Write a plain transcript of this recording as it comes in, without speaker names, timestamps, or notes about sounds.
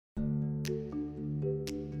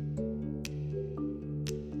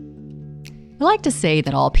I like to say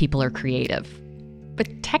that all people are creative,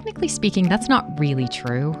 but technically speaking, that's not really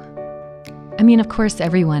true. I mean, of course,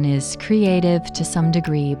 everyone is creative to some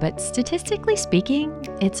degree, but statistically speaking,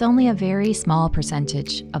 it's only a very small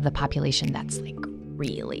percentage of the population that's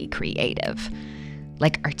really creative,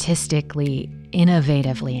 artistically,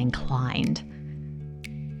 innovatively inclined.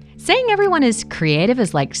 Saying everyone is creative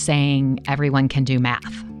is like saying everyone can do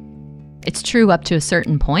math. It's true up to a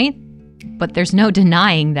certain point, but there's no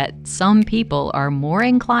denying that some people are more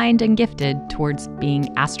inclined and gifted towards being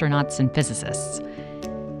astronauts and physicists.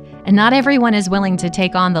 And not everyone is willing to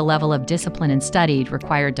take on the level of discipline and study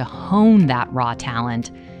required to hone that raw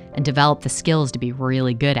talent and develop the skills to be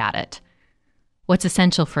really good at it. What's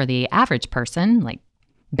essential for the average person, like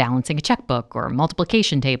balancing a checkbook or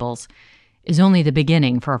multiplication tables, is only the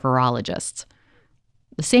beginning for virologists.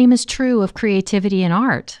 The same is true of creativity and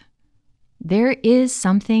art. There is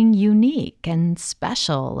something unique and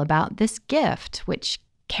special about this gift, which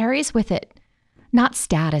carries with it not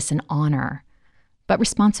status and honor, but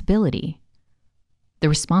responsibility. The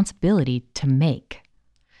responsibility to make.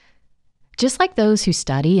 Just like those who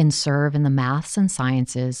study and serve in the maths and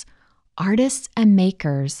sciences, artists and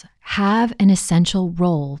makers have an essential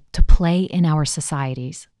role to play in our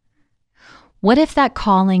societies. What if that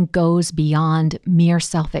calling goes beyond mere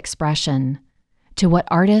self-expression to what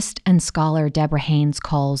artist and scholar Deborah Haynes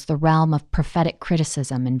calls the realm of prophetic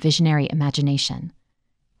criticism and visionary imagination?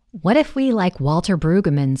 What if we, like Walter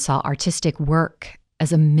Brueggemann, saw artistic work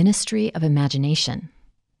as a ministry of imagination?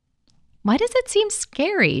 Why does it seem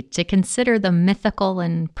scary to consider the mythical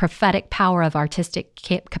and prophetic power of artistic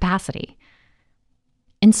capacity?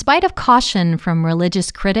 In spite of caution from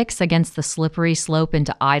religious critics against the slippery slope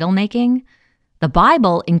into idol-making, the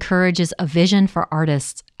Bible encourages a vision for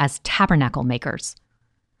artists as tabernacle makers.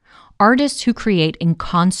 Artists who create in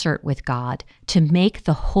concert with God to make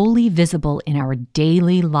the holy visible in our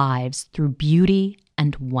daily lives through beauty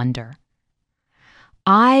and wonder.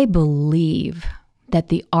 I believe that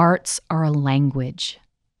the arts are a language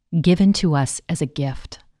given to us as a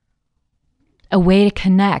gift, a way to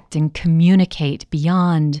connect and communicate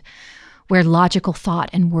beyond where logical thought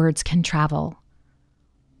and words can travel.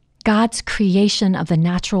 God's creation of the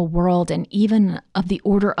natural world and even of the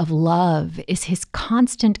order of love is his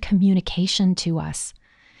constant communication to us.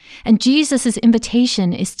 And Jesus'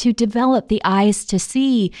 invitation is to develop the eyes to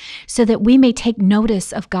see so that we may take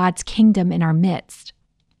notice of God's kingdom in our midst.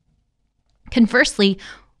 Conversely,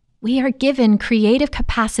 we are given creative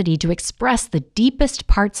capacity to express the deepest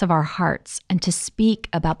parts of our hearts and to speak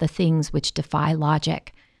about the things which defy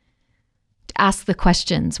logic. To ask the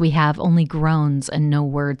questions we have only groans and no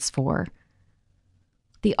words for.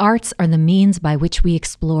 The arts are the means by which we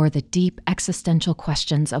explore the deep existential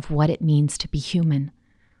questions of what it means to be human.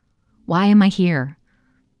 Why am I here?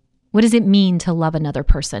 What does it mean to love another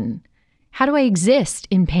person? How do I exist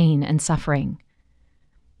in pain and suffering?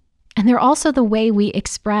 And they're also the way we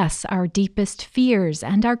express our deepest fears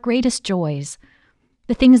and our greatest joys,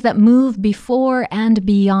 the things that move before and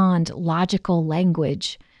beyond logical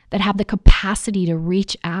language, that have the capacity to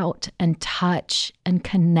reach out and touch and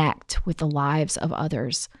connect with the lives of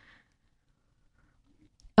others.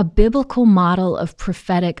 A biblical model of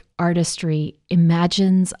prophetic artistry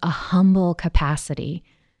imagines a humble capacity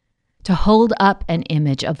to hold up an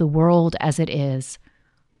image of the world as it is,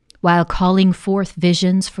 while calling forth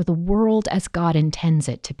visions for the world as God intends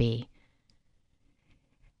it to be.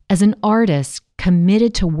 As an artist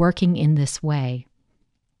committed to working in this way,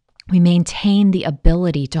 we maintain the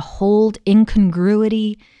ability to hold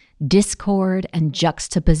incongruity, discord, and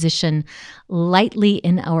juxtaposition lightly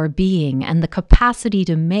in our being, and the capacity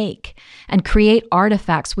to make and create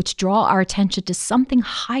artifacts which draw our attention to something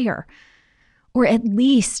higher, or at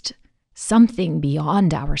least something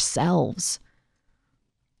beyond ourselves.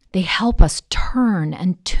 They help us turn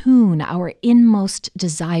and tune our inmost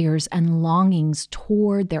desires and longings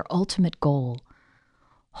toward their ultimate goal,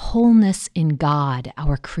 wholeness in God,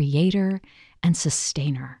 our Creator and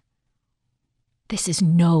Sustainer. This is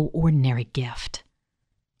no ordinary gift.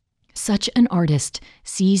 Such an artist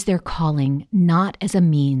sees their calling not as a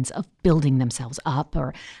means of building themselves up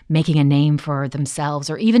or making a name for themselves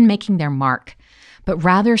or even making their mark, but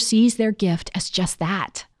rather sees their gift as just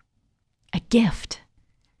that, a gift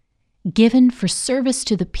given for service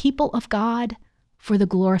to the people of God, for the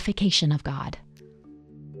glorification of God.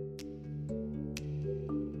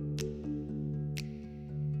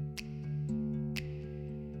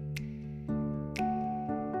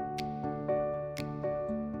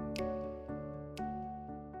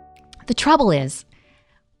 The trouble is,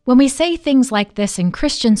 when we say things like this in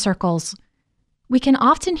Christian circles, we can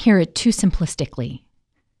often hear it too simplistically.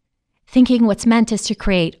 thinking what's meant is to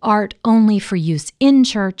create art only for use in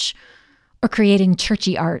church or creating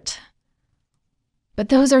churchy art. But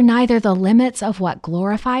those are neither the limits of what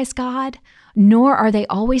glorifies God, nor are they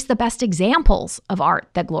always the best examples of art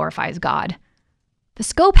that glorifies God. The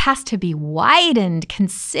scope has to be widened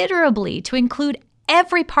considerably to include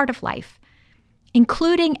every part of life,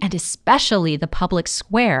 including and especially the public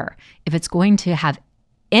square, if it's going to have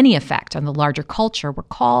any effect on the larger culture we're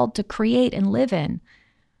called to create and live in.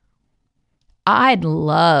 I'd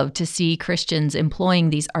love to see Christians employing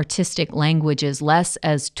these artistic languages less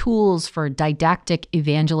as tools for didactic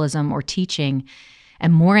evangelism or teaching,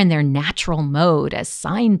 and more in their natural mode as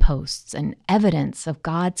signposts and evidence of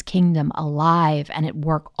God's kingdom alive and at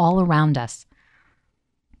work all around us.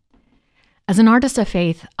 As an artist of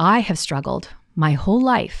faith, I have struggled my whole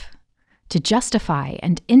life to justify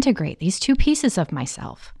and integrate these two pieces of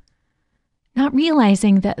myself, not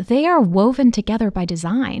realizing that they are woven together by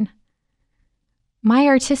design. My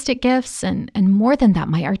artistic gifts, and more than that,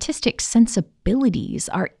 my artistic sensibilities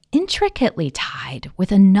are intricately tied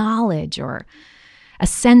with a knowledge or a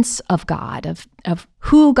sense of God, of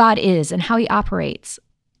who God is and how he operates.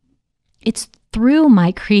 It's through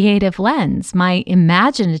my creative lens, my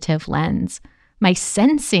imaginative lens, my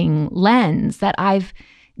sensing lens that I've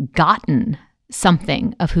gotten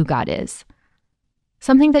something of who God is.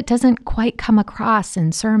 Something that doesn't quite come across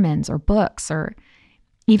in sermons or books or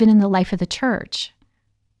even in the life of the church.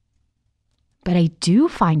 But I do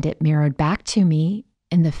find it mirrored back to me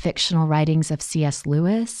in the fictional writings of C.S.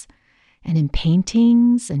 Lewis and in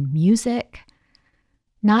paintings and music,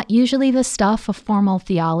 not usually the stuff of formal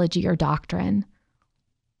theology or doctrine.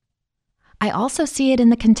 I also see it in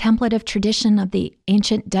the contemplative tradition of the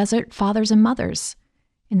ancient desert fathers and mothers,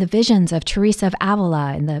 in the visions of Teresa of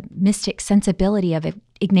Avila and the mystic sensibility of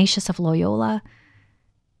Ignatius of Loyola,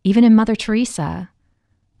 even in Mother Teresa,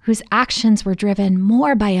 whose actions were driven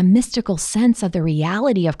more by a mystical sense of the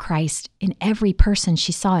reality of Christ in every person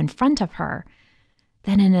she saw in front of her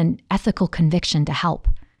than in an ethical conviction to help.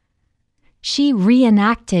 She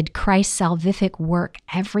reenacted Christ's salvific work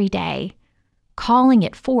every day, calling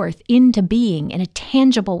it forth into being in a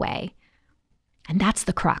tangible way. And that's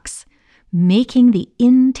the crux, making the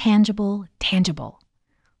intangible tangible,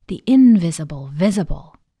 the invisible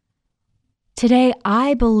visible. Today,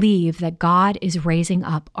 I believe that God is raising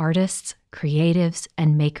up artists, creatives,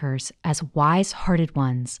 and makers as wise-hearted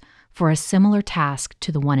ones for a similar task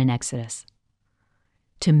to the one in Exodus,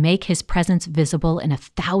 to make his presence visible in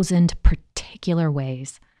 1,000 particular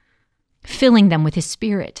ways, filling them with his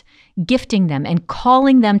Spirit, gifting them, and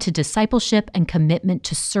calling them to discipleship and commitment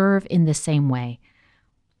to serve in the same way.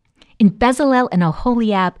 In Bezalel and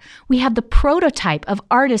Oholiab, we have the prototype of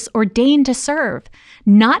artists ordained to serve,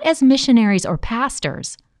 not as missionaries or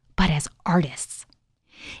pastors, but as artists.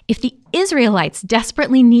 If the Israelites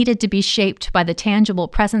desperately needed to be shaped by the tangible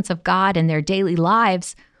presence of God in their daily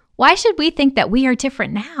lives, why should we think that we are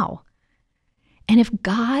different now? And if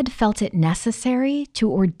God felt it necessary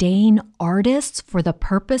to ordain artists for the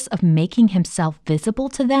purpose of making himself visible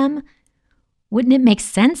to them, wouldn't it make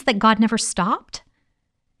sense that God never stopped?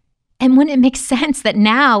 And wouldn't it make sense that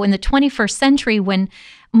now in the 21st century, when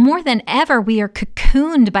more than ever we are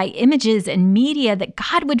cocooned by images and media, that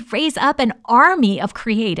God would raise up an army of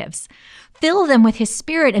creatives, fill them with his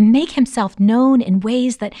Spirit, and make himself known in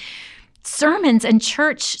ways that sermons and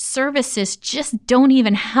church services just don't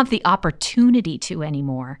even have the opportunity to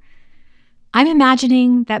anymore? I'm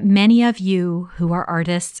imagining that many of you who are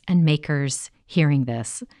artists and makers hearing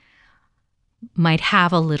this might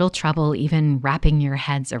have a little trouble even wrapping your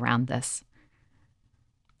heads around this.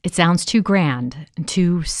 It sounds too grand and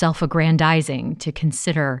too self-aggrandizing to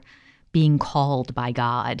consider being called by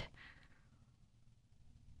God,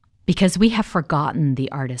 because we have forgotten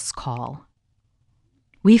the artist's call.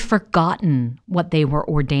 We've forgotten what they were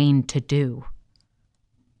ordained to do.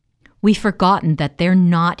 We've forgotten that they're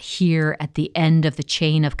not here at the end of the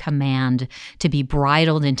chain of command to be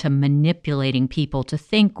bridled into manipulating people to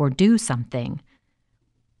think or do something.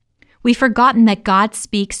 We've forgotten that God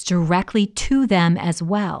speaks directly to them as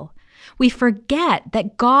well. We forget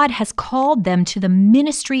that God has called them to the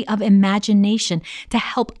ministry of imagination to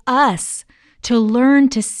help us to learn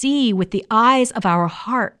to see with the eyes of our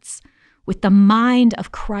hearts, with the mind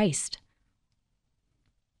of Christ.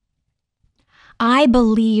 I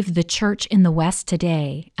believe the church in the West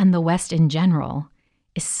today, and the West in general,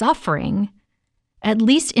 is suffering, at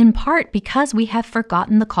least in part because we have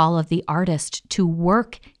forgotten the call of the artist to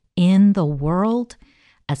work in the world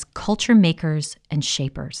as culture makers and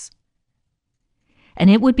shapers. And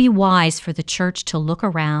it would be wise for the church to look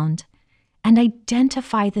around and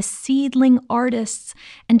identify the seedling artists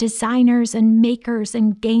and designers and makers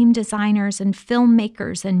and game designers and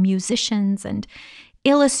filmmakers and musicians and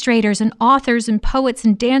illustrators and authors and poets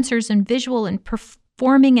and dancers and visual and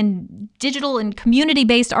performing and digital and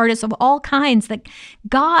community-based artists of all kinds that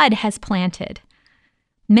God has planted,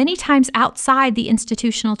 many times outside the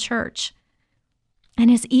institutional church, and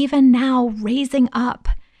is even now raising up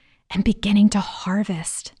and beginning to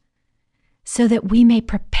harvest so that we may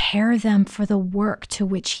prepare them for the work to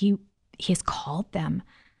which He has called them.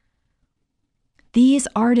 These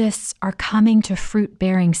artists are coming to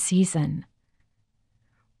fruit-bearing season.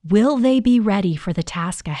 Will they be ready for the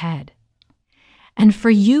task ahead? And for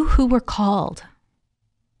you who were called,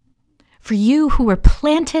 for you who were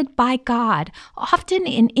planted by God, often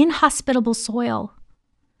in inhospitable soil,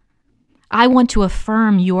 I want to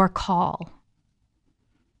affirm your call.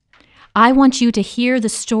 I want you to hear the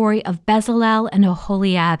story of Bezalel and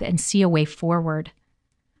Oholiab and see a way forward,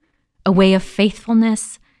 a way of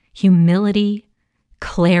faithfulness, humility,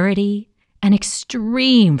 clarity, and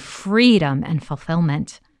extreme freedom and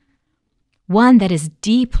fulfillment. One that is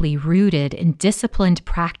deeply rooted in disciplined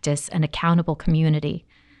practice and accountable community.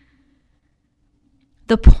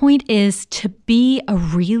 The point is to be a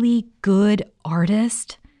really good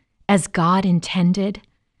artist, as God intended.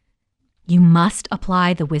 You must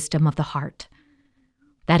apply the wisdom of the heart.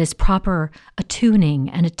 That is proper attuning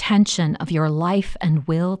and attention of your life and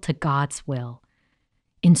will to God's will,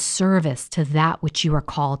 in service to that which you are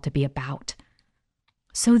called to be about.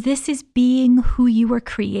 So this is being who you were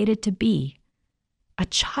created to be, a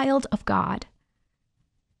child of God,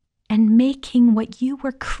 and making what you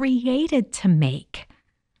were created to make,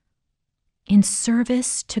 in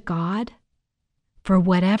service to God, for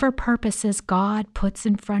whatever purposes God puts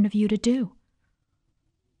in front of you to do.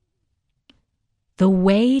 The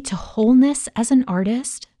way to wholeness as an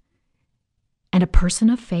artist and a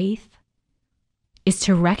person of faith is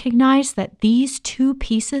to recognize that these two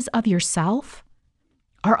pieces of yourself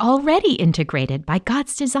are already integrated by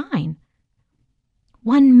God's design.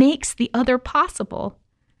 One makes the other possible.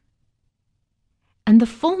 And the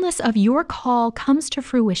fullness of your call comes to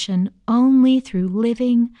fruition only through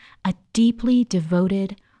living a deeply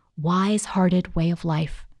devoted, wise-hearted way of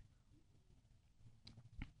life.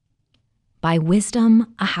 By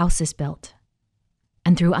wisdom, a house is built,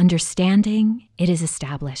 and through understanding, it is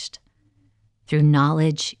established. Through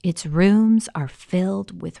knowledge, its rooms are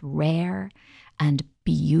filled with rare and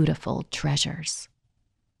beautiful treasures.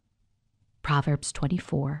 Proverbs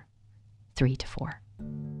 24, 3-4.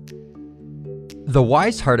 The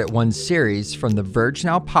Wise Heart at One series from the Verge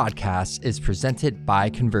Now podcast is presented by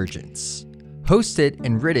Convergence. Hosted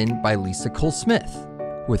and written by Lisa Cole Smith,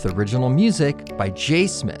 with original music by Jay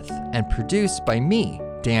Smith and produced by me,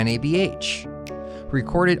 Dan ABH.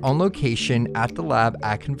 Recorded on location at the lab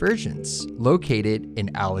at Convergence, located in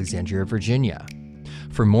Alexandria, Virginia.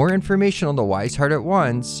 For more information on the Wise Heart at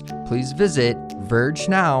Ones, please visit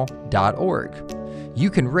vergenow.org. You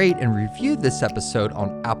can rate and review this episode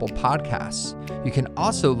on Apple Podcasts. You can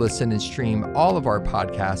also listen and stream all of our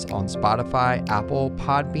podcasts on Spotify, Apple,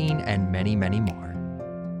 Podbean, and many, many more.